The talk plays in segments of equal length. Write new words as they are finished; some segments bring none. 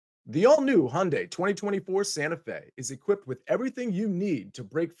The all-new Hyundai 2024 Santa Fe is equipped with everything you need to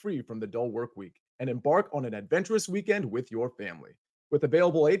break free from the dull work week and embark on an adventurous weekend with your family. With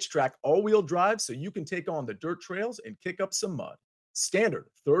available H-Track all-wheel drive so you can take on the dirt trails and kick up some mud. Standard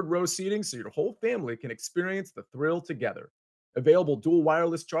third-row seating so your whole family can experience the thrill together. Available dual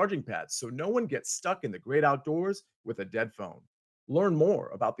wireless charging pads so no one gets stuck in the great outdoors with a dead phone. Learn more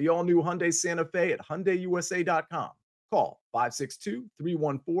about the all-new Hyundai Santa Fe at HyundaiUSA.com. Call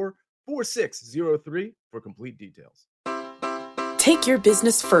 562-314-4603 for complete details. Take your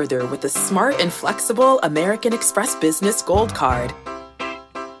business further with the smart and flexible American Express Business Gold Card.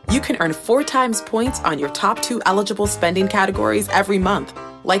 You can earn 4 times points on your top 2 eligible spending categories every month,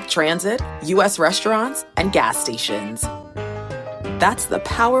 like transit, U.S. restaurants, and gas stations. That's the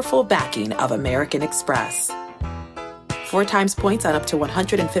powerful backing of American Express. 4 times points on up to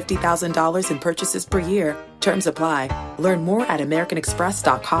 $150,000 in purchases per year. Terms apply. Learn more at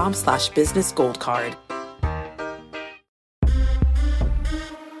americanexpress.com/business gold card.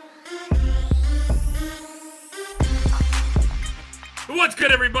 What's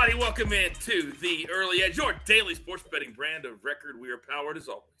good, everybody? Welcome in to The Early Edge, your daily sports betting brand of record. We are powered, as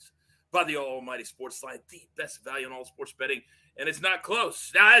always, by the almighty Sportsline, the best value in all sports betting, and it's not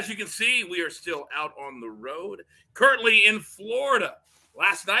close. Now, as you can see, we are still out on the road, currently in Florida.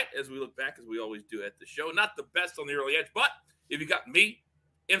 Last night, as we look back, as we always do at the show, not the best on The Early Edge, but if you got me,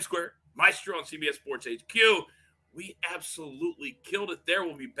 M Square, Maestro on CBS Sports HQ, we absolutely killed it there.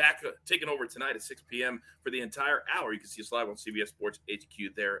 We'll be back taking over tonight at 6 p.m. for the entire hour. You can see us live on CBS Sports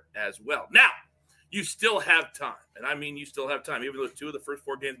HQ there as well. Now, you still have time, and I mean you still have time. Even though 2 of the first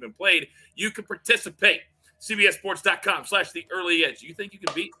 4 games have been played, you can participate. CBSSports.com/The Early Edge. You think you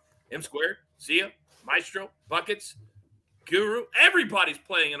can beat M Squared, Zia, Maestro, Buckets, Guru? Everybody's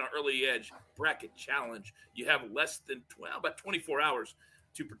playing in our Early Edge Bracket Challenge. You have less than about 24 hours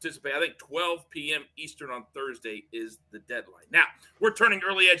to participate. I think 12 p.m. Eastern on Thursday is the deadline. Now, we're turning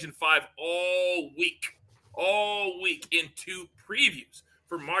Early Edge in 5 all week into previews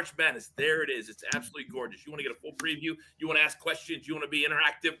for March Madness. There it is. It's absolutely gorgeous. You want to get a full preview, you want to ask questions, you want to be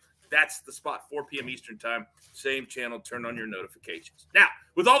interactive, that's the spot. 4 p.m. Eastern time, same channel, turn on your notifications. Now,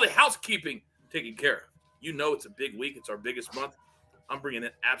 with all the housekeeping taken care of, you know it's a big week. It's our biggest month. I'm bringing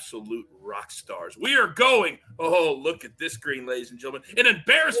in absolute rock stars. We are going, oh, look at this screen, ladies and gentlemen. An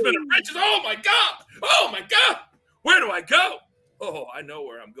embarrassment of riches. Oh, my God. Oh, my God. Where do I go? Oh, I know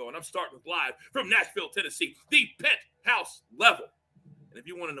where I'm going. I'm starting with live from Nashville, Tennessee, the penthouse level. And if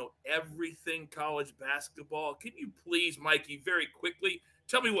you want to know everything college basketball, can you please, Mikey, very quickly,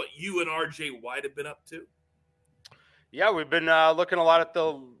 tell me what you and RJ White have been up to? Yeah, we've been looking a lot at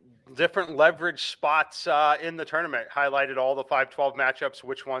the different leverage spots in the tournament, highlighted all the 5-12 matchups,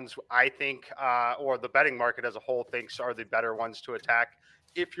 which ones I think, or the betting market as a whole thinks are the better ones to attack.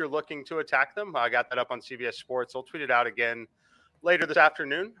 If you're looking to attack them, I got that up on CBS Sports. I'll tweet it out again later this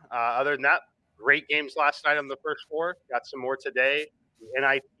afternoon. Other than that, great games last night on the first 4. Got some more today. The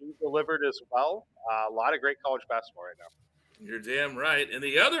NIT delivered as well. A lot of great college basketball right now. You're damn right. And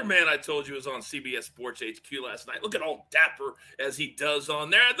the other man I told you was on CBS Sports HQ last night. Look at all dapper as he does on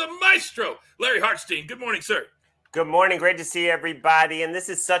there. The Maestro, Larry Hartstein. Good morning, sir. Good morning. Great to see everybody. And this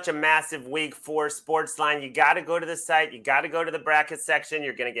is such a massive week for Sportsline. You got to go to the site. You got to go to the bracket section.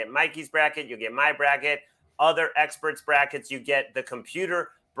 You're going to get Mikey's bracket. You'll get my bracket, other experts' brackets. You get the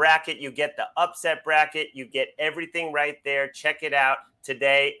computer bracket. You get the upset bracket. You get everything right there. Check it out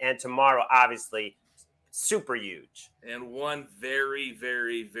today and tomorrow, obviously. Super huge. And one very,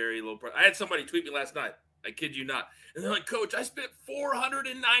 very, very low price. I had somebody tweet me last night. I kid you not. And they're like, Coach, I spent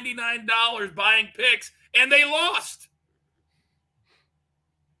 $499 buying picks, and they lost.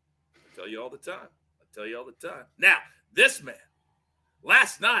 I tell you all the time. Now, this man,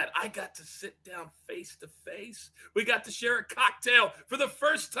 last night, I got to sit down face to face. We got to share a cocktail for the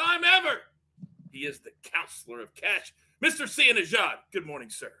first time ever. He is the counselor of cash, Mr. Sia Nejad. Good morning,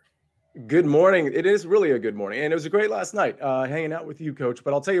 sir. Good morning. It is really a good morning. And it was a great last night hanging out with you, Coach.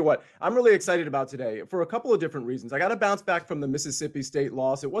 But I'll tell you what, I'm really excited about today for a couple of different reasons. I got to bounce back from the Mississippi State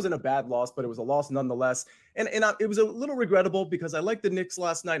loss. It wasn't a bad loss, but it was a loss nonetheless. And it was a little regrettable because I liked the Knicks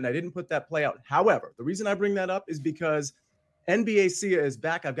last night and I didn't put that play out. However, the reason I bring that up is because NBA Sia is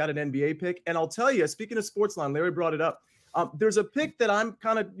back. I've got an NBA pick. And I'll tell you, speaking of Sportsline, Larry brought it up. There's a pick that I'm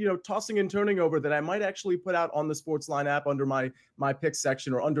kind of, tossing and turning over that I might actually put out on the Sportsline app under my pick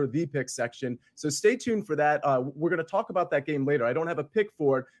section or under the pick section. So stay tuned for that. We're going to talk about that game later. I don't have a pick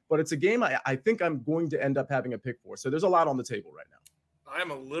for it, but it's a game I think I'm going to end up having a pick for. So there's a lot on the table right now.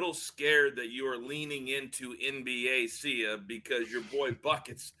 I'm a little scared that you are leaning into NBA Sia because your boy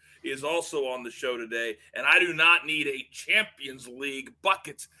Buckets is also on the show today, and I do not need a Champions League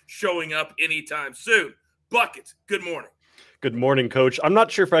Buckets showing up anytime soon. Buckets, good morning. Good morning, Coach. I'm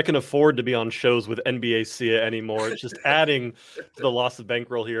not sure if I can afford to be on shows with NBA SIA anymore. It's just adding to the loss of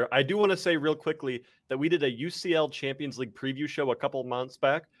bankroll here. I do want to say real quickly that we did a UCL Champions League preview show a couple of months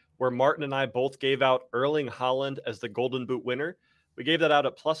back where Martin and I both gave out Erling Haaland as the Golden Boot winner. We gave that out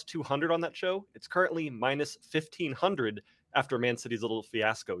at plus 200 on that show. It's currently minus 1,500 after Man City's little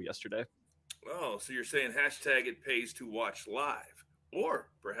fiasco yesterday. Oh, so you're saying hashtag it pays to watch live or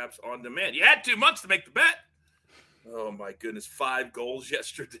perhaps on demand. You had 2 months to make the bet. Oh, my goodness. 5 goals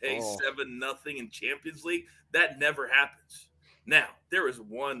yesterday, 7-0 in Champions League. That never happens. Now, there is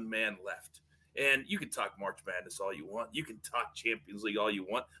one man left. And you can talk March Madness all you want. You can talk Champions League all you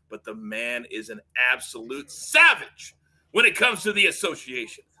want. But the man is an absolute savage when it comes to the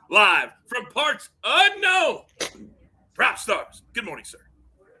association. Live from parts unknown. Prop Stars. Good morning, sir.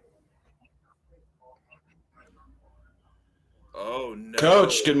 Oh, no.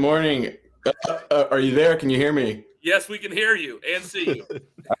 Coach, good morning. Are you there? Can you hear me? Yes, we can hear you and see you.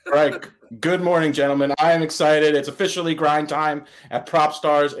 All right. Good morning, gentlemen. I am excited. It's officially grind time at Prop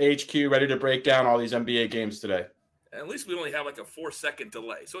Stars HQ, ready to break down all these NBA games today. At least we only have like a 4-second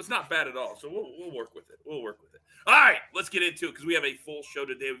delay, so it's not bad at all. So we'll work with it. We'll work with it. All right, let's get into it because we have a full show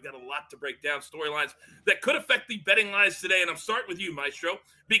today. We've got a lot to break down, storylines that could affect the betting lines today. And I'm starting with you, Maestro,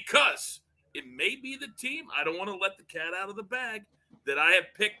 because it may be the team. I don't want to let the cat out of the bag that I have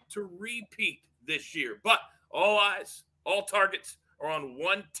picked to repeat this year. But all eyes, all targets are on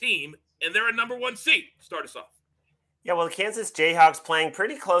one team, and they're a number 1 seed. Start us off. Yeah, well, the Kansas Jayhawks playing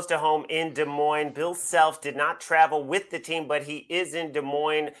pretty close to home in Des Moines. Bill Self did not travel with the team, but he is in Des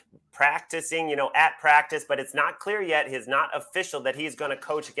Moines practicing, at practice, but it's not clear yet. It's not official that he's going to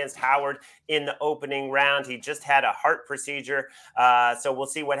coach against Howard in the opening round. He just had a heart procedure, so we'll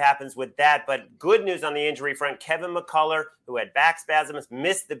see what happens with that. But good news on the injury front, Kevin McCullough, who had back spasms,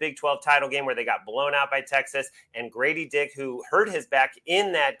 missed the Big 12 title game where they got blown out by Texas, and Grady Dick, who hurt his back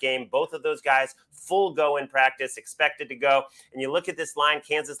in that game. Both of those guys full go in practice, expected to go. And you look at this line,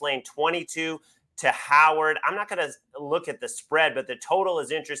 Kansas laying 22 to Howard. I'm not going to look at the spread, but the total is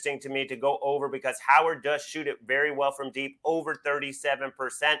interesting to me to go over because Howard does shoot it very well from deep, over 37%.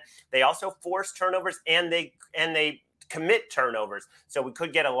 They also force turnovers and they commit turnovers. So we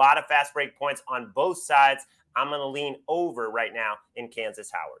could get a lot of fast break points on both sides. I'm going to lean over right now in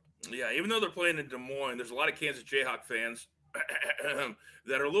Kansas Howard. Yeah, even though they're playing in Des Moines, there's a lot of Kansas Jayhawk fans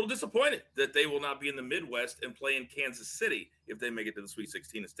that are a little disappointed that they will not be in the Midwest and play in Kansas City if they make it to the Sweet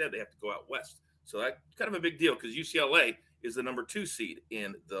 16. Instead, they have to go out west. So that's kind of a big deal because UCLA is the number 2 seed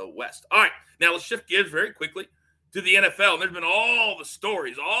in the West. All right, now let's shift gears very quickly to the NFL. And there's been all the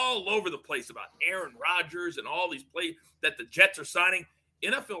stories all over the place about Aaron Rodgers and all these plays that the Jets are signing.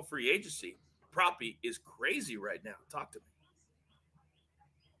 NFL free agency, Proppy, is crazy right now. Talk to me.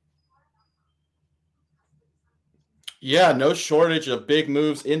 Yeah, no shortage of big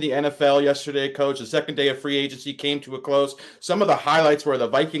moves in the NFL yesterday, Coach. The second day of free agency came to a close. Some of the highlights were the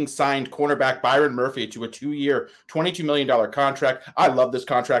Vikings signed cornerback Byron Murphy to a 2-year, $22 million contract. I love this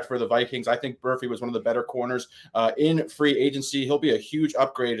contract for the Vikings. I think Murphy was one of the better corners in free agency. He'll be a huge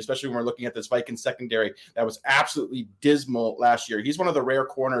upgrade, especially when we're looking at this Vikings secondary that was absolutely dismal last year. He's one of the rare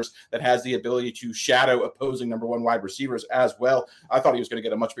corners that has the ability to shadow opposing number 1 wide receivers as well. I thought he was going to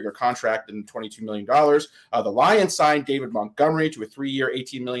get a much bigger contract than $22 million. The Lions signed David Montgomery to a 3-year,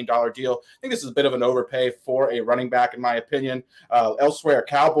 $18 million deal. I think this is a bit of an overpay for a running back, in my opinion. Elsewhere,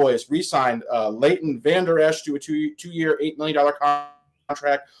 Cowboys re-signed Leighton Vander Esch to a 2-year, $8 million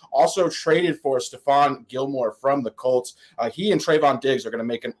contract. Also traded for Stephon Gilmore from the Colts. He and Trayvon Diggs are going to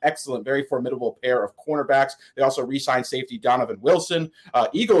make an excellent, very formidable pair of cornerbacks. They also re-signed safety Donovan Wilson.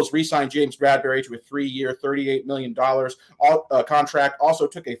 Eagles re-signed James Bradbury to a 3-year, $38 million contract. Also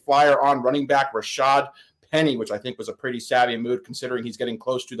took a flyer on running back Rashad Penny, which I think was a pretty savvy move considering he's getting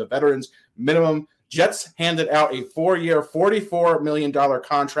close to the veterans minimum. Jets handed out a 4-year, $44 million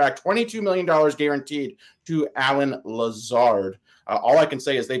contract, $22 million guaranteed to Allen Lazard. All I can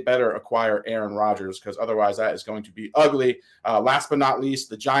say is they better acquire Aaron Rodgers because otherwise that is going to be ugly. Last but not least,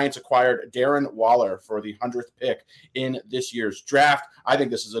 the Giants acquired Darren Waller for the 100th pick in this year's draft. I think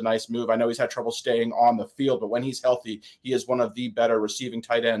this is a nice move. I know he's had trouble staying on the field, but when he's healthy, he is one of the better receiving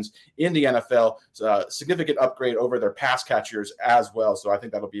tight ends in the NFL. It's a significant upgrade over their pass catchers as well. So I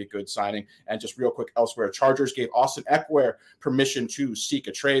think that'll be a good signing. And just real quick elsewhere, Chargers gave Austin Eckler permission to seek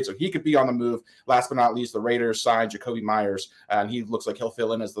a trade so he could be on the move. Last but not least, the Raiders signed Jacoby Myers, and he looks like he'll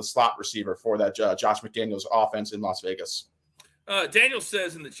fill in as the slot receiver for that Josh McDaniels offense in Las Vegas. Daniel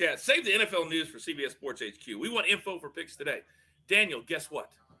says in the chat, save the NFL news for CBS Sports HQ. We want info for picks today. Daniel, guess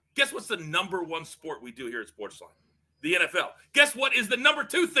what? Guess what's the number one sport we do here at Sportsline? The NFL. Guess what is the number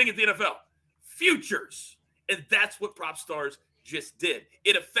two thing at the NFL? Futures. And that's what PropStars just did.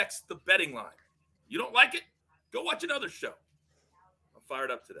 It affects the betting line. You don't like it? Go watch another show. I'm fired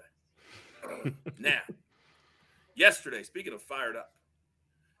up today. Now, yesterday, speaking of fired up,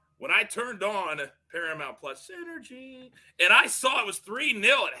 when I turned on Paramount Plus Synergy and I saw it was 3-0 at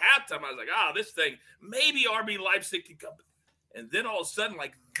halftime, I was like, this thing, maybe RB Leipzig can come. And then all of a sudden,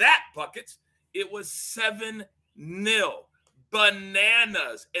 like that, buckets, it was 7-0.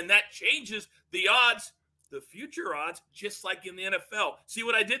 Bananas. And that changes the odds, the future odds, just like in the NFL. See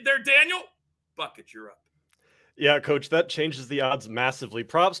what I did there, Daniel? Bucket, you're up. Yeah, Coach, that changes the odds massively.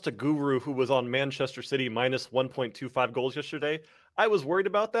 Props to Guru, who was on Manchester City minus 1.25 goals yesterday. I was worried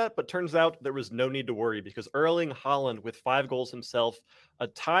about that, but turns out there was no need to worry because Erling Haaland with 5 goals himself,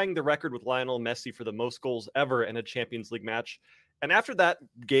 tying the record with Lionel Messi for the most goals ever in a Champions League match. And after that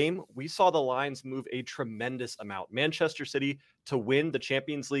game, we saw the lines move a tremendous amount. Manchester City to win the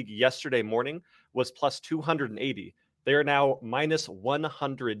Champions League yesterday morning was plus 280. They are now minus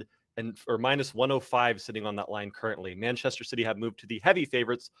 100 or minus 105 sitting on that line currently. Manchester City have moved to the heavy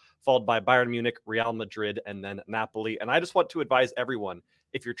favorites, followed by Bayern Munich, Real Madrid, and then Napoli. And I just want to advise everyone,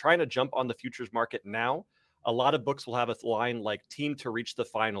 if you're trying to jump on the futures market now, a lot of books will have a line like team to reach the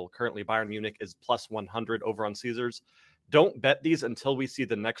final. Currently, Bayern Munich is plus 100 over on Caesars. Don't bet these until we see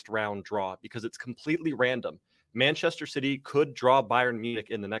the next round draw because it's completely random. Manchester City could draw Bayern Munich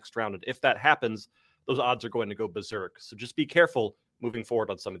in the next round. And if that happens, those odds are going to go berserk. So just be careful moving forward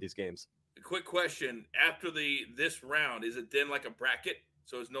on some of these games. A quick question. After this round, is it then like a bracket?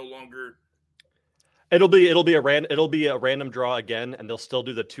 So it's no longer... It'll be a random draw again, and they'll still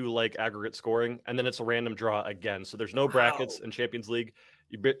do the 2-leg aggregate scoring, and then it's a random draw again. So there's no brackets in Champions League.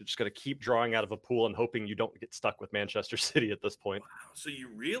 You're just going to keep drawing out of a pool and hoping you don't get stuck with Manchester City at this point. Wow. So you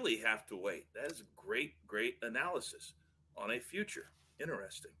really have to wait. That is a great, great analysis on a future.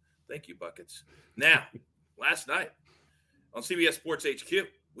 Interesting. Thank you, Buckets. Now, last night on CBS Sports HQ,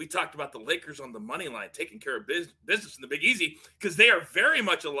 we talked about the Lakers on the money line, taking care of business in the Big Easy because they are very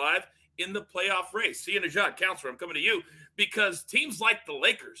much alive in the playoff race. Sia Nejad, counselor, I'm coming to you because teams like the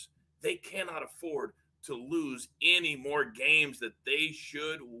Lakers, they cannot afford to lose any more games that they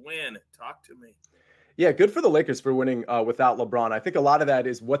should win. Talk to me. Yeah, good for the Lakers for winning without LeBron. I think a lot of that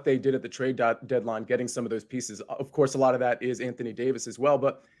is what they did at the trade deadline, getting some of those pieces. Of course, a lot of that is Anthony Davis as well.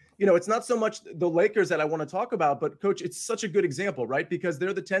 But, it's not so much the Lakers that I want to talk about, but Coach, it's such a good example, right? Because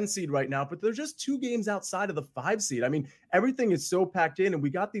they're the 10 seed right now, but they're just 2 games outside of the 5 seed. I mean, everything is so packed in, and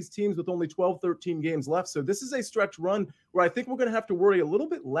we got these teams with only 12, 13 games left. So this is a stretch run where I think we're going to have to worry a little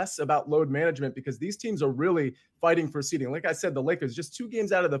bit less about load management because these teams are really fighting for seeding. Like I said, the Lakers just 2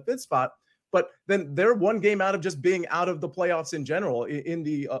 games out of the 5th spot, but then they're 1 game out of just being out of the playoffs in general in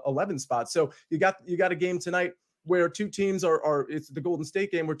the 11th spot. So you got a game tonight where 2 teams are it's the Golden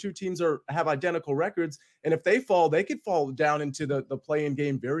State game where 2 teams have identical records. And if they fall, they could fall down into the play-in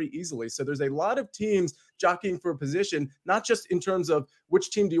game very easily. So there's a lot of teams jockeying for a position, not just in terms of which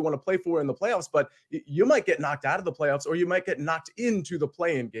team do you want to play for in the playoffs, but you might get knocked out of the playoffs or you might get knocked into the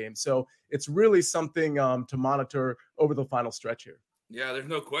play-in game. So it's really something to monitor over the final stretch here. Yeah, there's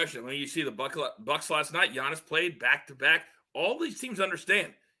no question. When you see the Bucks last night, Giannis played back-to-back. All these teams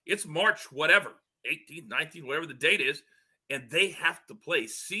understand it's March, whatever. 18, 19, whatever the date is, and they have to play.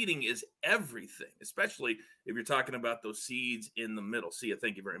 Seeding is everything, especially if you're talking about those seeds in the middle. See you.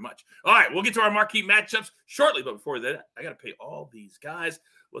 Thank you very much. All right, we'll get to our marquee matchups shortly, but before that, I got to pay all these guys.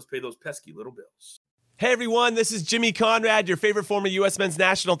 Let's pay those pesky little bills. Hey, everyone, this is Jimmy Conrad, your favorite former U.S. men's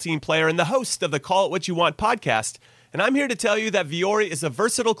national team player and the host of the Call It What You Want podcast. And I'm here to tell you that Vuori is a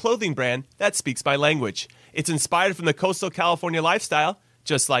versatile clothing brand that speaks my language. It's inspired from the coastal California lifestyle,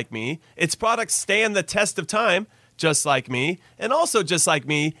 just like me. Its products stand the test of time, just like me. And also just like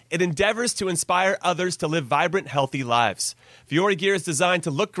me, it endeavors to inspire others to live vibrant, healthy lives. Vuori gear is designed to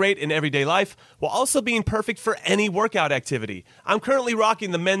look great in everyday life while also being perfect for any workout activity. I'm currently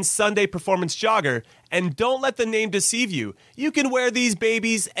rocking the men's Sunday Performance Jogger, and don't let the name deceive you. You can wear these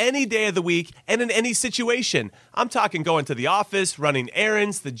babies any day of the week and in any situation. I'm talking going to the office, running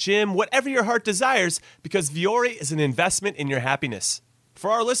errands, the gym, whatever your heart desires, because Vuori is an investment in your happiness. For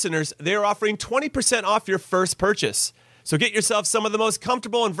our listeners, they are offering 20% off your first purchase. So get yourself some of the most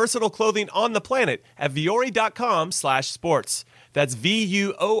comfortable and versatile clothing on the planet at vuori.com/sports. That's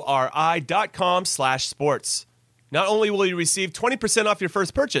VUORI.com/sports. Not only will you receive 20% off your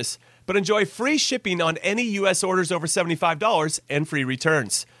first purchase, but enjoy free shipping on any U.S. orders over $75 and free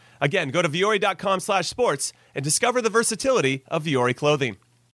returns. Again, go to vuori.com/sports and discover the versatility of Vuori clothing.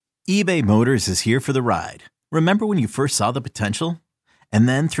 eBay Motors is here for the ride. Remember when you first saw the potential? And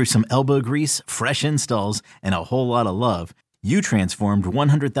then through some elbow grease, fresh installs, and a whole lot of love, you transformed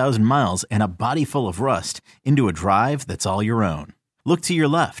 100,000 miles and a body full of rust into a drive that's all your own. Look to your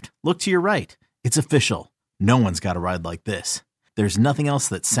left. Look to your right. It's official. No one's got a ride like this. There's nothing else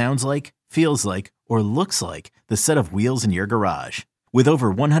that sounds like, feels like, or looks like the set of wheels in your garage. With over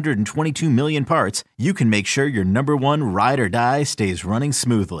 122 million parts, you can make sure your number one ride or die stays running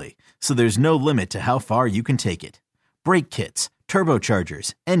smoothly. So there's no limit to how far you can take it. Brake kits,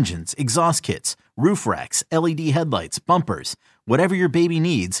 turbochargers, engines, exhaust kits, roof racks, LED headlights, bumpers, whatever your baby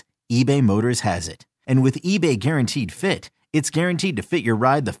needs, eBay Motors has it. And with eBay Guaranteed Fit, it's guaranteed to fit your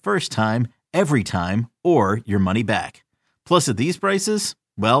ride the first time, every time, or your money back. Plus at these prices,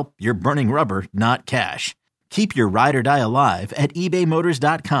 well, you're burning rubber, not cash. Keep your ride or die alive at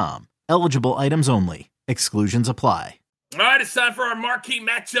ebaymotors.com. Eligible items only. Exclusions apply. All right, it's time for our marquee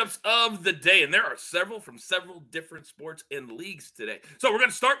matchups of the day, and there are several from several different sports and leagues today. So we're going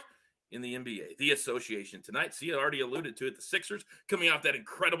to start in the NBA, the association tonight. See, I already alluded to it. The Sixers coming off that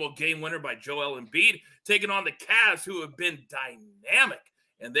incredible game winner by Joel Embiid, taking on the Cavs, who have been dynamic,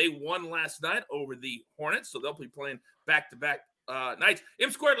 and they won last night over the Hornets, so they'll be playing back-to-back nights.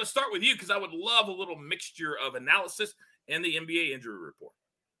 M Squared, let's start with you because I would love a little mixture of analysis and the NBA injury report.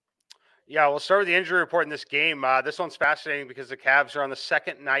 Yeah, we'll start with the injury report in this game. This one's fascinating because the Cavs are on the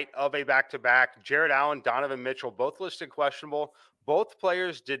second night of a back-to-back. Jared Allen, Donovan Mitchell, both listed questionable. Both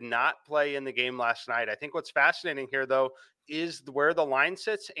players did not play in the game last night. I think what's fascinating here, though, is where the line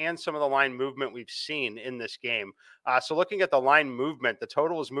sits and some of the line movement we've seen in this game. So looking at the line movement, the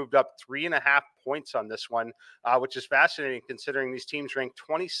total has moved up 3.5 points on this one, which is fascinating considering these teams rank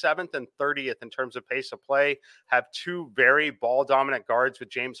 27th and 30th in terms of pace of play, have two very ball-dominant guards with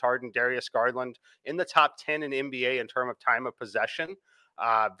James Harden, Darius Garland in the top 10 in NBA in terms of time of possession.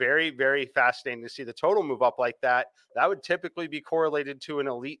 Very, very fascinating to see the total move up like that. That would typically be correlated to an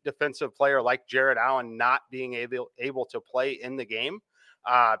elite defensive player like Jared Allen not being able to play in the game.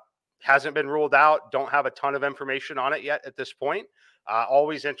 Hasn't been ruled out. Don't have a ton of information on it yet at this point.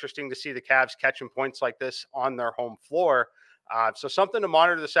 Always interesting to see the Cavs catching points like this on their home floor. So something to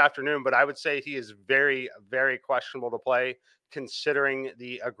monitor this afternoon, but I would say he is very, very questionable to play considering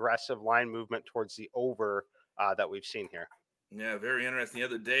the aggressive line movement towards the over that we've seen here. Yeah, very interesting. The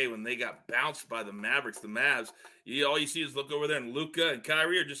other day when they got bounced by the Mavericks, the Mavs, all you see is look over there and Luka and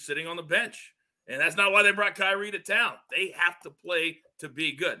Kyrie are just sitting on the bench. And that's not why they brought Kyrie to town. They have to play to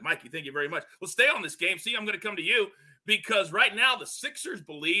be good. Mikey, thank you very much. We'll stay on this game. See, I'm going to come to you because right now the Sixers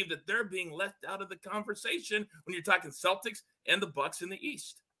believe that they're being left out of the conversation when you're talking Celtics and the Bucks in the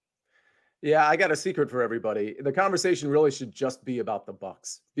East. Yeah, I got a secret for everybody. The conversation really should just be about the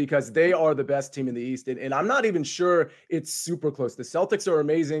Bucks because they are the best team in the East. And I'm not even sure it's super close. The Celtics are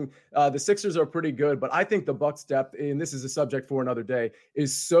amazing. The Sixers are pretty good, but I think the Bucks depth, and this is a subject for another day,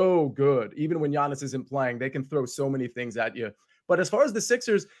 is so good. Even when Giannis isn't playing, they can throw so many things at you. But as far as the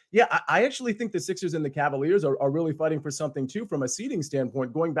Sixers, yeah, I actually think the Sixers and the Cavaliers are really fighting for something too from a seeding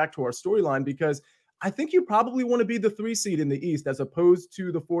standpoint, going back to our storyline, because I think you probably want to be the 3 seed in the East as opposed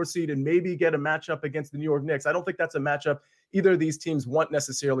to the 4 seed and maybe get a matchup against the New York Knicks. I don't think that's a matchup either of these teams want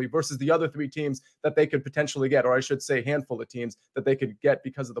necessarily versus the other 3 teams that they could potentially get, or I should say handful of teams that they could get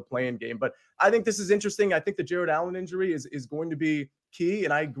because of the play-in game. But I think this is interesting. I think the Jared Allen injury is going to be key.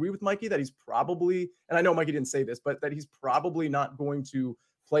 And I agree with Mikey that he's probably, and I know Mikey didn't say this, but that he's probably not going to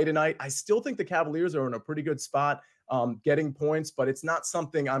play tonight. I still think the Cavaliers are in a pretty good spot. Getting points, but it's not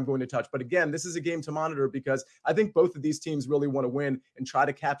something I'm going to touch. But again, this is a game to monitor because I think both of these teams really want to win and try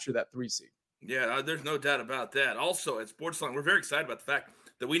to capture that 3 seed. Yeah, there's no doubt about that. Also, at Sportsline, we're very excited about the fact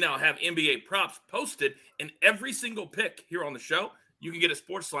that we now have NBA props posted in every single pick here on the show. You can get a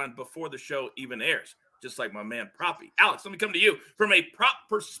Sportsline before the show even airs, just like my man Proppy. Alex, let me come to you. From a prop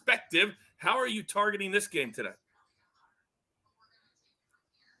perspective, how are you targeting this game today?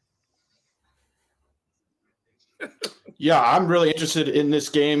 Yeah, I'm really interested in this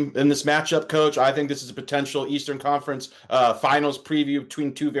game, in this matchup, Coach. I think this is a potential Eastern Conference Finals preview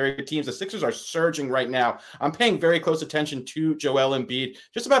between two very good teams. The Sixers are surging right now. I'm paying very close attention to Joel Embiid.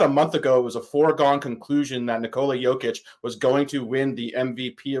 Just about a month ago, it was a foregone conclusion that Nikola Jokic was going to win the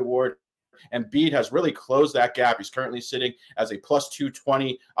MVP award. Embiid has really closed that gap. He's currently sitting as a plus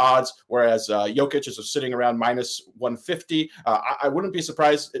 220 odds, whereas Jokic is sitting around minus 150. I wouldn't be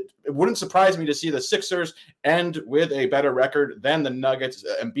surprised. It wouldn't surprise me to see the Sixers end with a better record than the Nuggets.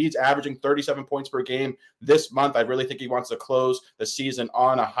 Embiid's averaging 37 points per game this month. I really think he wants to close the season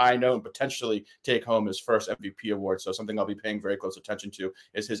on a high note and potentially take home his first MVP award. So something I'll be paying very close attention to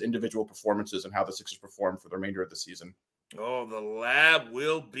is his individual performances and how the Sixers perform for the remainder of the season. Oh, the lab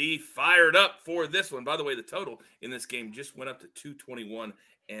will be fired up for this one. By the way, the total in this game just went up to 221.5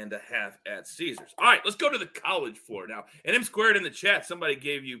 at Caesars. All right, let's go to the college floor now. And M Squared in the chat, somebody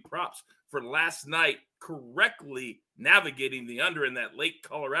gave you props for last night correctly navigating the under in that Lake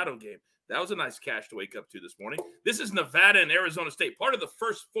Colorado game. That was a nice cash to wake up to this morning. This is Nevada and Arizona State, part of the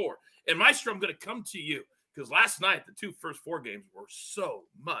first four. And Maestro, I'm going to come to you because last night the two first four games were so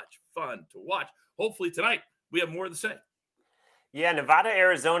much fun to watch. Hopefully tonight we have more of the same. Yeah, Nevada,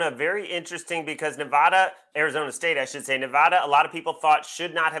 Arizona, very interesting because Arizona State, I should say. Nevada, a lot of people thought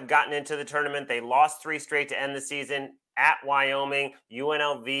should not have gotten into the tournament. They lost 3 straight to end the season at Wyoming,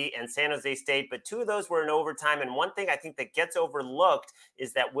 UNLV, and San Jose State. But 2 of those were in overtime. And one thing I think that gets overlooked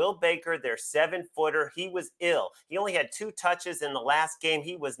is that Will Baker, their 7-footer, he was ill. He only had 2 touches in the last game.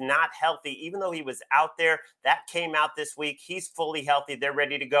 He was not healthy, even though he was out there. That came out this week. He's fully healthy. They're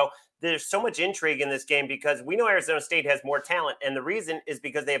ready to go. There's so much intrigue in this game because we know Arizona State has more talent. And the reason is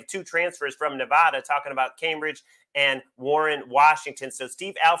because they have 2 transfers from Nevada, talking about Cambridge and Warren Washington. So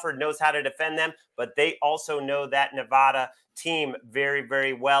Steve Alford knows how to defend them, but they also know that Nevada team very,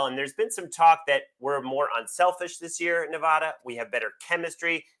 very well. And there's been some talk that we're more unselfish this year at Nevada. We have better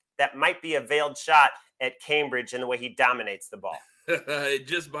chemistry. That might be a veiled shot at Cambridge in the way he dominates the ball. It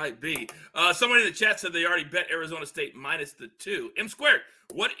just might be. Somebody in the chat said they already bet Arizona State minus the 2. M Squared,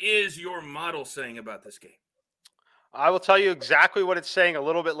 what is your model saying about this game? I will tell you exactly what it's saying a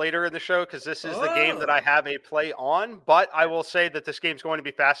little bit later in the show because this is the game that I have a play on. But I will say that this game is going to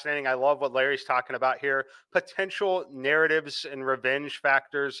be fascinating. I love what Larry's talking about here. Potential narratives and revenge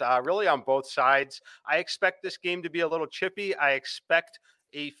factors really on both sides. I expect this game to be a little chippy. I expect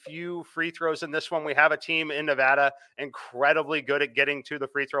a few free throws in this one. We have a team in Nevada incredibly good at getting to the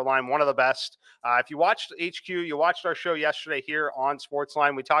free throw line, one of the best. If you watched HQ, you watched our show yesterday here on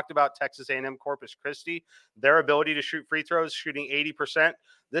Sportsline, we talked about Texas A&M Corpus Christi, their ability to shoot free throws, shooting 80%.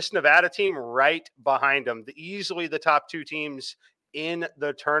 This Nevada team right behind them, easily the top 2 teams in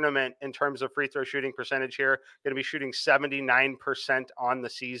the tournament in terms of free throw shooting percentage here, going to be shooting 79% on the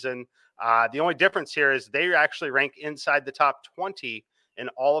season. The only difference here is they actually rank inside the top 20 in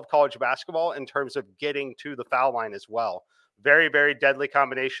all of college basketball in terms of getting to the foul line as well. Very, very deadly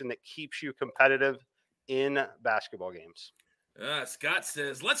combination that keeps you competitive in basketball games. Scott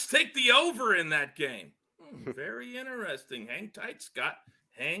says, let's take the over in that game. Very interesting. Hang tight, Scott.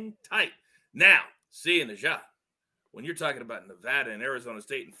 Hang tight. Now, see, Najah, when you're talking about Nevada and Arizona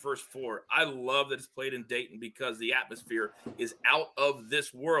State in first 4, I love that it's played in Dayton because the atmosphere is out of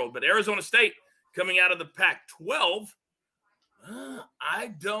this world. But Arizona State coming out of the Pac-12,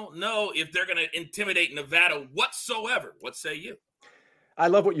 I don't know if they're going to intimidate Nevada whatsoever. What say you? I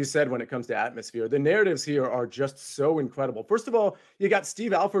love what you said when it comes to atmosphere. The narratives here are just so incredible. First of all, you got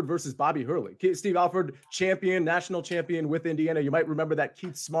Steve Alford versus Bobby Hurley. Steve Alford, national champion with Indiana. You might remember that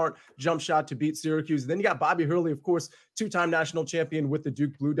Keith Smart jump shot to beat Syracuse. Then you got Bobby Hurley, of course, 2-time national champion with the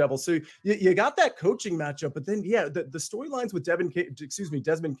Duke Blue Devils. So you got that coaching matchup. But then, the storylines with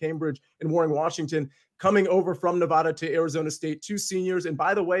Desmond Cambridge and Warren Washington coming over from Nevada to Arizona State, 2 seniors. And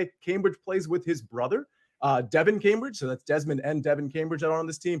by the way, Cambridge plays with his brother, Devin Cambridge. So that's Desmond and Devin Cambridge that are on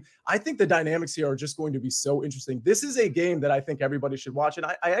this team. I think the dynamics here are just going to be so interesting. This is a game that I think everybody should watch. And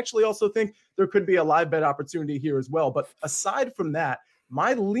I actually also think there could be a live bet opportunity here as well. But aside from that,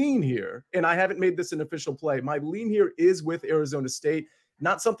 my lean here, and I haven't made this an official play, my lean here is with Arizona State.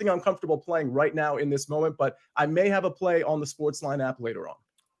 Not something I'm comfortable playing right now in this moment, but I may have a play on the Sportsline app later on.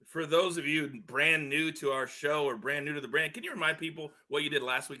 For those of you brand new to our show or brand new to the brand, can you remind people what you did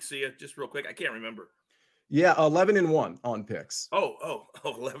last week, Sia? Just real quick. I can't remember. Yeah, 11-1 on picks.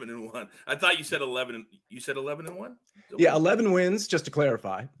 11-1. I thought you said 11. You said 11-1? Okay. Yeah, 11 wins, just to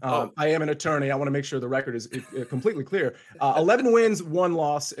clarify. I am an attorney. I want to make sure the record is completely clear. 11 wins, 1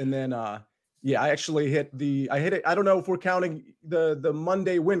 loss, and then I actually hit it. I don't know if we're counting the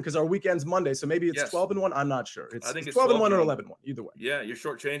Monday win because our weekend's Monday, so maybe it's 12-1. I'm not sure. I think it's 12-1 or 11-1, either way. Yeah, you're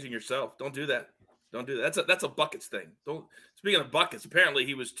shortchanging yourself. Don't do that. Don't do that. That's a buckets thing. Don't. Speaking of buckets, apparently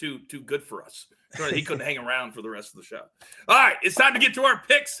he was too good for us. He couldn't hang around for the rest of the show. All right, it's time to get to our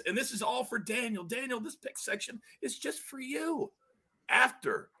picks, and this is all for Daniel. Daniel, this pick section is just for you.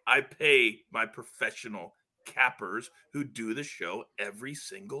 After I pay my professional cappers who do the show every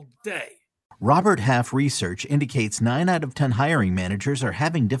single day. Robert Half research indicates 9 out of 10 hiring managers are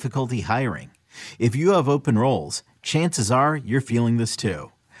having difficulty hiring. If you have open roles, chances are you're feeling this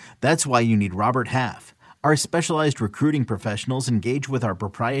too. That's why you need Robert Half. Our specialized recruiting professionals engage with our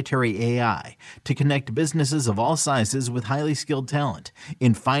proprietary AI to connect businesses of all sizes with highly skilled talent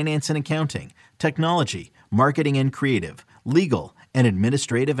in finance and accounting, technology, marketing and creative, legal, and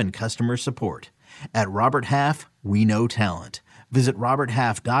administrative and customer support. At Robert Half, we know talent. Visit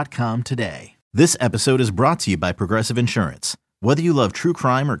roberthalf.com today. This episode is brought to you by Progressive Insurance. Whether you love true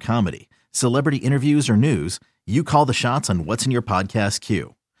crime or comedy, celebrity interviews or news, you call the shots on what's in your podcast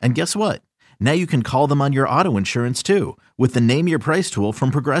queue. And guess what? Now you can call them on your auto insurance too with the Name Your Price tool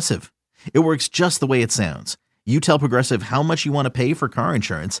from Progressive. It works just the way it sounds. You tell Progressive how much you want to pay for car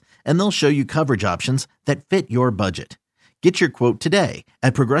insurance, and they'll show you coverage options that fit your budget. Get your quote today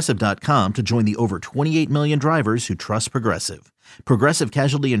at Progressive.com to join the over 28 million drivers who trust Progressive. Progressive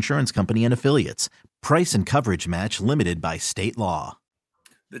Casualty Insurance Company and Affiliates. Price and coverage match limited by state law.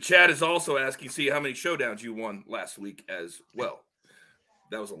 The chat is also asking, see how many showdowns you won last week as well.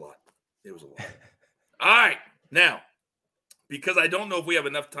 That was a lot. It was a lot. All right. Now, because I don't know if we have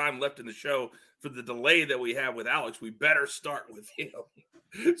enough time left in the show for the delay that we have with Alex, we better start with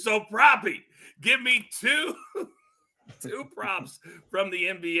him. So, Proppy, give me two props from the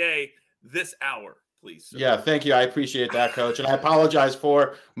NBA this hour, please, sir. Yeah, thank you. I appreciate that, Coach. And I apologize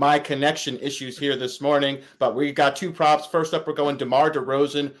for my connection issues here this morning, but we got two props. First up, we're going DeMar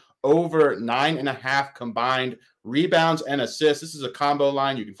DeRozan over 9.5 combined rebounds and assists. This is a combo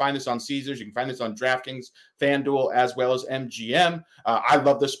line. You can find this on Caesars. You can find this on DraftKings, FanDuel, as well as MGM. I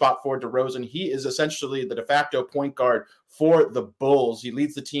love this spot for DeRozan. He is essentially the de facto point guard for the Bulls. He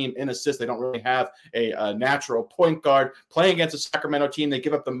leads the team in assists. They don't really have a natural point guard. Playing against a Sacramento team, they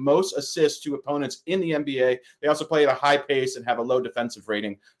give up the most assists to opponents in the NBA. They also play at a high pace and have a low defensive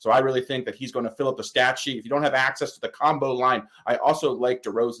rating. So I really think that he's going to fill up the stat sheet. If you don't have access to the combo line, I also like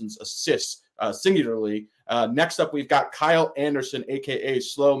DeRozan's assists singularly. Next up, we've got Kyle Anderson, a.k.a.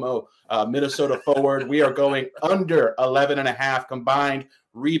 Slow-Mo, Minnesota forward. We are going under 11.5 combined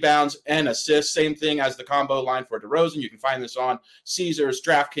rebounds and assists. Same thing as the combo line for DeRozan. You can find this on Caesars,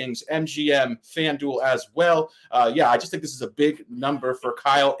 DraftKings, MGM, FanDuel as well. I just think this is a big number for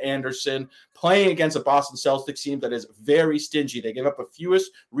Kyle Anderson playing against a Boston Celtics team that is very stingy. They give up the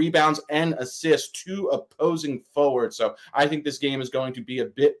fewest rebounds and assists to opposing forwards. So I think this game is going to be a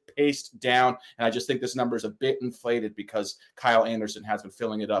bit paced down, and I just think this number is a bit inflated because Kyle Anderson has been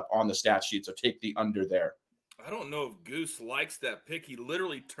filling it up on the stat sheet. So take the under there. I don't know if Goose likes that pick. He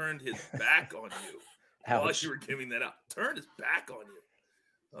literally turned his back on you while you were giving that out. Turned his back on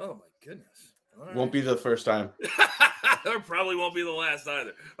you. Oh, my goodness. All Won't be the first time. Or probably won't be the last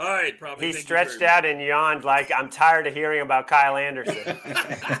either. All right, probably. He stretched out and yawned like, I'm tired of hearing about Kyle Anderson.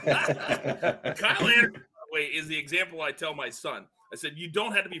 Kyle Anderson, is the example I tell my son. I said, you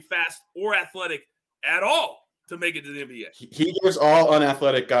don't have to be fast or athletic at all to make it to the NBA. He gives all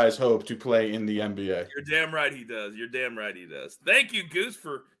unathletic guys hope to play in the NBA. You're damn right he does. You're damn right he does. Thank you, Goose,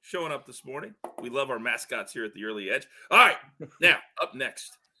 for showing up this morning. We love our mascots here at the Early Edge. All right, now, up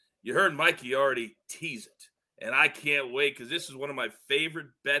next, you heard Mikey already tease it, and I can't wait because this is one of my favorite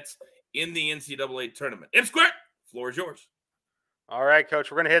bets in the NCAA tournament. M-Squared, floor is yours. All right, Coach,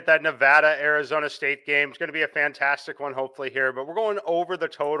 we're going to hit that Nevada-Arizona State game. It's going to be a fantastic one, hopefully, here. But we're going over the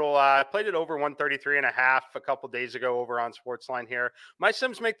total. I played it over 133.5 a couple days ago over on Sportsline here. My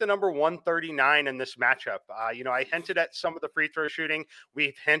Sims make the number 139 in this matchup. I hinted at some of the free throw shooting.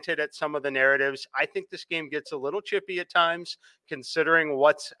 We've hinted at some of the narratives. I think this game gets a little chippy at times, considering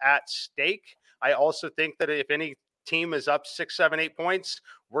what's at stake. I also think that if any team is up 6, 7, 8 points,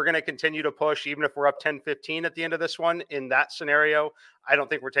 we're going to continue to push, even if we're up 10-15 at the end of this one. In that scenario, I don't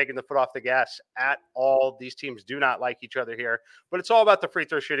think we're taking the foot off the gas at all. These teams do not like each other here, but it's all about the free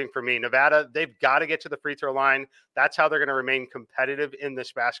throw shooting for me. Nevada, they've got to get to the free throw line. That's how they're going to remain competitive in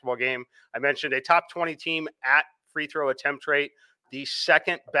this basketball game. I mentioned a top 20 team at free throw attempt rate, the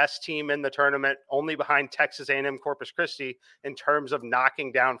second best team in the tournament, only behind Texas A&M Corpus Christi in terms of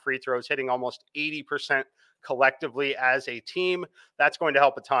knocking down free throws, hitting almost 80% collectively as a team. That's going to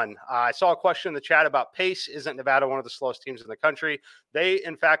help a ton. I saw a question in the chat about pace. Isn't Nevada one of the slowest teams in the country? They,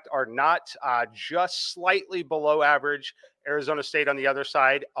 in fact, are not, just slightly below average. Arizona State on the other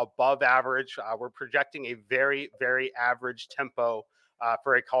side, above average. We're projecting a very, very average tempo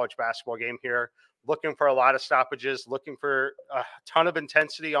for a college basketball game here. Looking for a lot of stoppages, looking for a ton of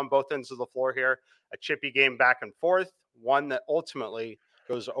intensity on both ends of the floor here. A chippy game back and forth, one that ultimately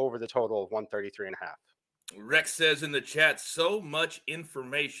goes over the total of 133.5. Rex says in the chat, so much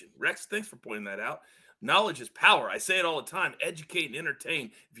information. Rex, thanks for pointing that out. Knowledge is power. I say it all the time. Educate and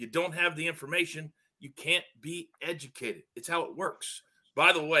entertain. If you don't have the information, you can't be educated. It's how it works.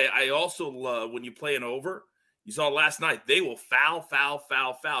 By the way, I also love when you play an over. You saw last night, they will foul,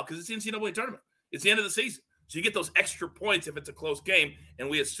 because it's the NCAA tournament. It's the end of the season. So you get those extra points if it's a close game, and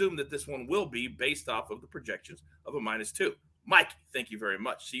we assume that this one will be based off of the projections of a -2. Mike, thank you very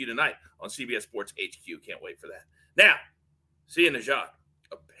much. See you tonight on CBS Sports HQ. Can't wait for that. Now, see you, Najad.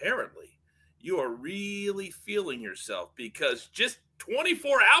 Apparently, you are really feeling yourself, because just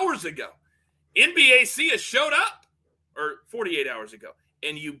 24 hours ago, NBA Sia showed up, or 48 hours ago,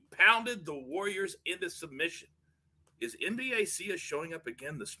 and you pounded the Warriors into submission. Is NBA Sia showing up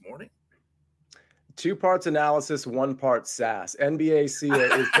again this morning? 2 parts analysis, 1 part sass. NBA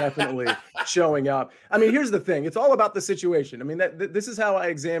Sia is definitely showing up. I mean, here's the thing. It's all about the situation. I mean, this is how I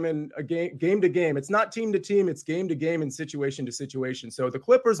examine a game to game. It's not team to team. It's game to game and situation to situation. So the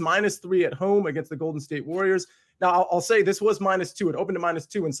Clippers -3 at home against the Golden State Warriors. Now, I'll say this was -2. It opened to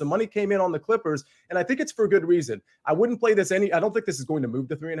 -2, and some money came in on the Clippers, and I think it's for good reason. I wouldn't play this I don't think this is going to move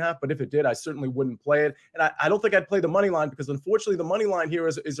to 3.5, but if it did, I certainly wouldn't play it. And I don't think I'd play the money line, because unfortunately the money line here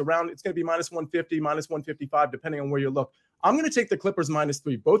is around, it's going to be -150, -155, depending on where you look. I'm going to take the Clippers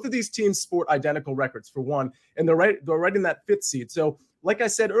 -3. Both of these teams sport identical records, for one, and they're right in that 5th seed. So like I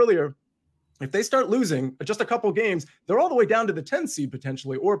said earlier, if they start losing just a couple games, they're all the way down to the 10 seed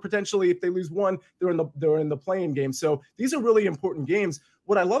potentially, or potentially if they lose one, they're in the playing game. So these are really important games.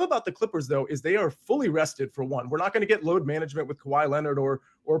 What I love about the Clippers, though, is they are fully rested, for one. We're not going to get load management with Kawhi Leonard or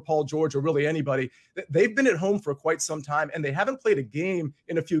Paul George, or really anybody. They've been at home for quite some time, and they haven't played a game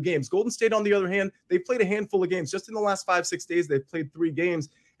in a few games. Golden State, on the other hand, they've played a handful of games. Just in the last 5-6 days, they've played 3 games,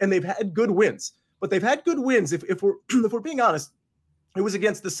 and they've had good wins. But they've had good wins, if we're if we're being honest. It was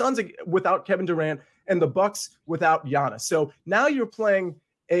against the Suns without Kevin Durant and the Bucks without Giannis. So now you're playing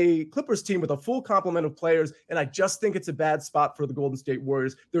a Clippers team with a full complement of players, and I just think it's a bad spot for the Golden State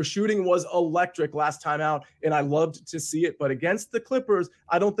Warriors. Their shooting was electric last time out, and I loved to see it. But against the Clippers,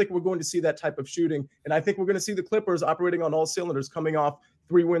 I don't think we're going to see that type of shooting, and I think we're going to see the Clippers operating on all cylinders, coming off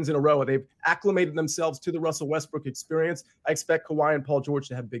 3 wins in a row. They've acclimated themselves to the Russell Westbrook experience. I expect Kawhi and Paul George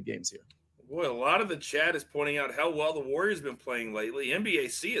to have big games here. Boy, a lot of the chat is pointing out how well the Warriors have been playing lately.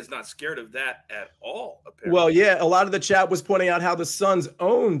 NBAC is not scared of that at all, apparently. Well, yeah, a lot of the chat was pointing out how the Suns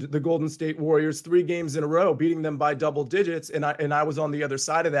owned the Golden State Warriors 3 games in a row, beating them by double digits, and I was on the other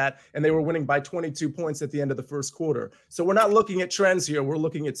side of that, and they were winning by 22 points at the end of the first quarter. So we're not looking at trends here. We're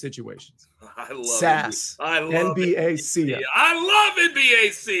looking at situations. I love Sass. I love NBA Sia. I love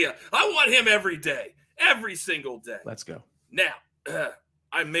NBA Sia. I want him every day, every single day. Let's go. Now,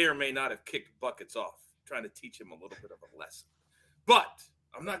 I may or may not have kicked buckets off, trying to teach him a little bit of a lesson. But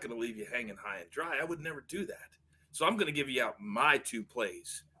I'm not going to leave you hanging high and dry. I would never do that. So I'm going to give you out my 2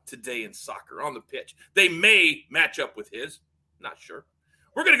 plays today in soccer on the pitch. They may match up with his. Not sure.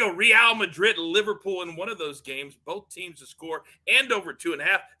 We're going to go Real Madrid, Liverpool in one of those games. Both teams to score and over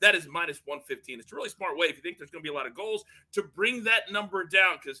 2.5. That is -115. It's a really smart way, if you think there's going to be a lot of goals, to bring that number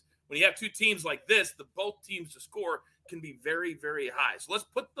down, because when you have 2 teams like this, both teams to score can be very, very high. So let's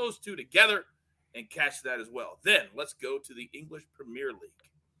put those 2 together and catch that as well. Then let's go to the English Premier League.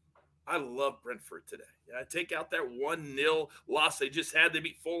 I love Brentford today. I take out that 1-0 loss they just had. They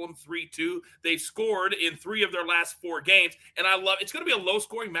beat Fulham 3-2. They've scored in 3 of their last 4 games, and I love it's going to be a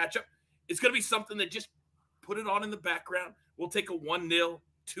low-scoring matchup. It's going to be something that just put it on in the background. We'll take a 1-0,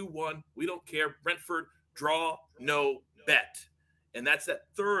 2-1. We don't care. Brentford, draw, no bet. And that's that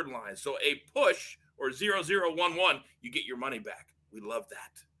third line. So a push or 0-0-1-1, you get your money back. We love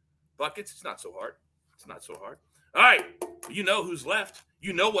that. Buckets, it's not so hard. It's not so hard. All right, you know who's left.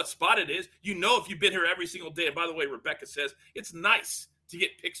 You know what spot it is. You know if you've been here every single day. And by the way, Rebecca says it's nice to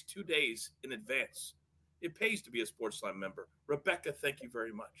get picks 2 days in advance. It pays to be a Sportsline member. Rebecca, thank you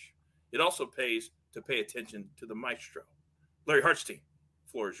very much. It also pays to pay attention to the maestro. Larry Hartstein,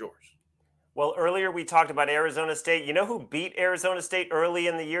 floor is yours. Well, earlier we talked about Arizona State. You know who beat Arizona State early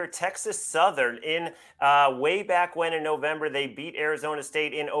in the year? Texas Southern. In way back when in November, they beat Arizona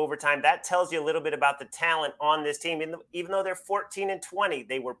State in overtime. That tells you a little bit about the talent on this team. Even though they're 14-20,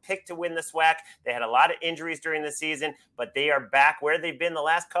 they were picked to win the SWAC. They had a lot of injuries during the season, but they are back where they've been the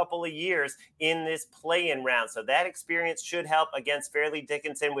last couple of years in this play-in round. So that experience should help against Fairleigh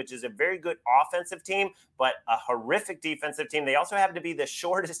Dickinson, which is a very good offensive team, but a horrific defensive team. They also happen to be the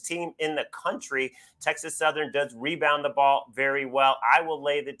shortest team in the country. Texas Southern does rebound the ball very well. I will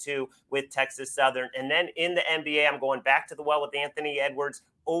lay the 2 with Texas Southern. And then in the NBA, I'm going back to the well with Anthony Edwards,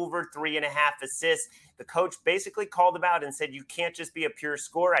 over 3.5 assists. The coach basically called him out and said, you can't just be a pure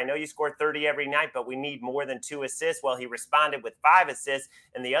scorer. I know you score 30 every night, but we need more than 2 assists. Well, he responded with 5 assists.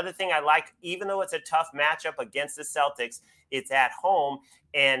 And the other thing I like, even though it's a tough matchup against the Celtics, it's at home,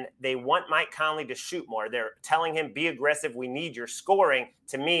 and they want Mike Conley to shoot more. They're telling him, be aggressive. We need your scoring.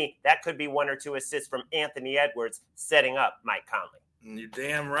 To me, that could be 1 or 2 assists from Anthony Edwards setting up Mike Conley. You're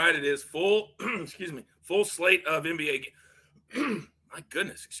damn right it is. Full slate of NBA my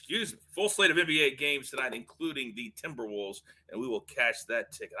goodness, excuse me. Full slate of NBA games tonight, including the Timberwolves, and we will cash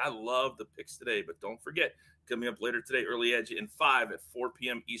that ticket. I love the picks today, but don't forget, Coming up later today, Early Edge in 5 at 4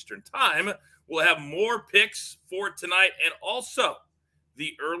 p.m. Eastern Time. We'll have more picks for tonight and also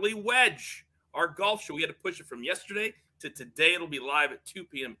the Early Wedge, our golf show. We had to push it from yesterday to today. It'll be live at 2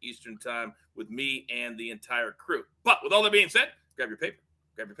 p.m. Eastern Time with me and the entire crew. But with all that being said, grab your paper,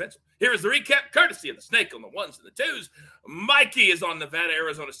 grab your pencil. Here is the recap, courtesy of the Snake on the 1s and the 2s. Mikey is on Nevada,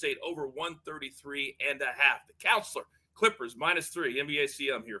 Arizona State, over 133.5. The Counselor, Clippers, -3.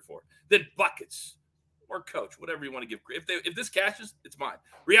 NBA I'm here for. Then Buckets or Coach, whatever you want to give. If this cashes, it's mine.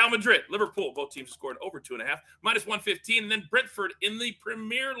 Real Madrid, Liverpool, both teams scored over 2.5, -115. And then Brentford in the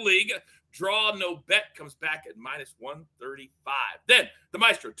Premier League, draw no bet, comes back at -135. Then the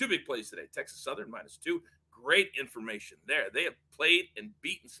Maestro, 2 big plays today. Texas Southern, -2. Great information there. They have played and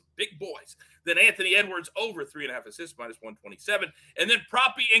beaten some big boys. Then Anthony Edwards, over 3.5 assists, -127. And then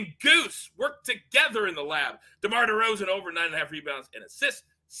Proppy and Goose work together in the lab. DeMar DeRozan, over 9.5 rebounds and assists.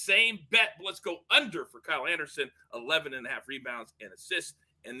 Same bet, but let's go under for Kyle Anderson, 11.5 rebounds and assists.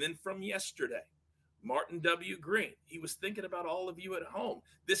 And then from yesterday, Martin W. Green, he was thinking about all of you at home.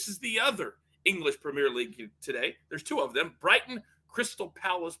 This is the other English Premier League today. There's 2 of them. Brighton, Crystal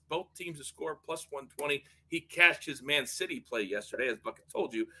Palace, both teams to score +120. He cashed his Man City play yesterday, as Bucket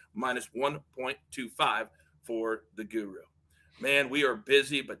told you, -1.25 for the Guru. Man, we are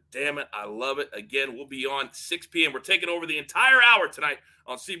busy, but damn it, I love it. Again, we'll be on 6 p.m. We're taking over the entire hour tonight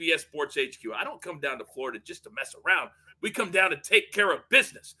on CBS Sports HQ. I don't come down to Florida just to mess around. We come down to take care of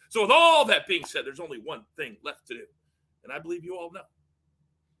business. So with all that being said, there's only one thing left to do. And I believe you all know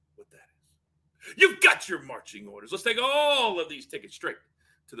what that is. You've got your marching orders. Let's take all of these tickets straight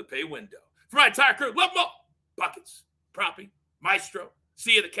to the pay window. For my entire crew, love them all. Buckets, Proppy, Maestro,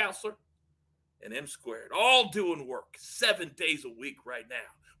 Sia the Counselor, and M Squared, all doing work 7 days a week right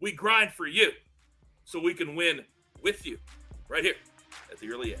now. We grind for you so we can win with you right here at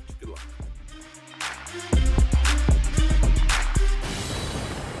the Early Edge. Good luck.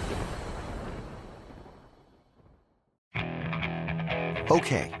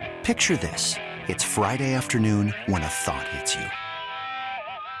 Okay, picture this. It's Friday afternoon when a thought hits you.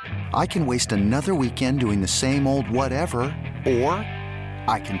 I can waste another weekend doing the same old whatever, or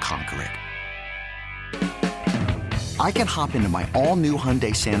I can conquer it. I can hop into my all-new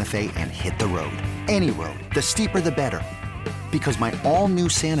Hyundai Santa Fe and hit the road. Any road. The steeper, the better. Because my all-new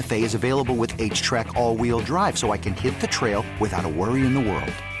Santa Fe is available with H-Track all-wheel drive, so I can hit the trail without a worry in the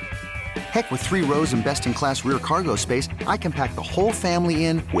world. Heck, with 3 rows and best-in-class rear cargo space, I can pack the whole family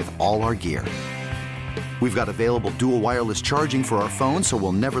in with all our gear. We've got available dual wireless charging for our phones, so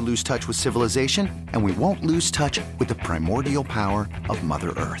we'll never lose touch with civilization, and we won't lose touch with the primordial power of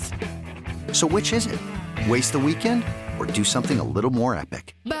Mother Earth. So which is it? Waste the weekend or do something a little more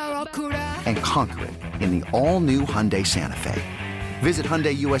epic? And conquer it in the all-new Hyundai Santa Fe. Visit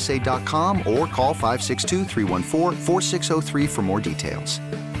HyundaiUSA.com or call 562-314-4603 for more details.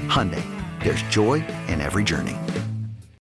 Hyundai, there's joy in every journey.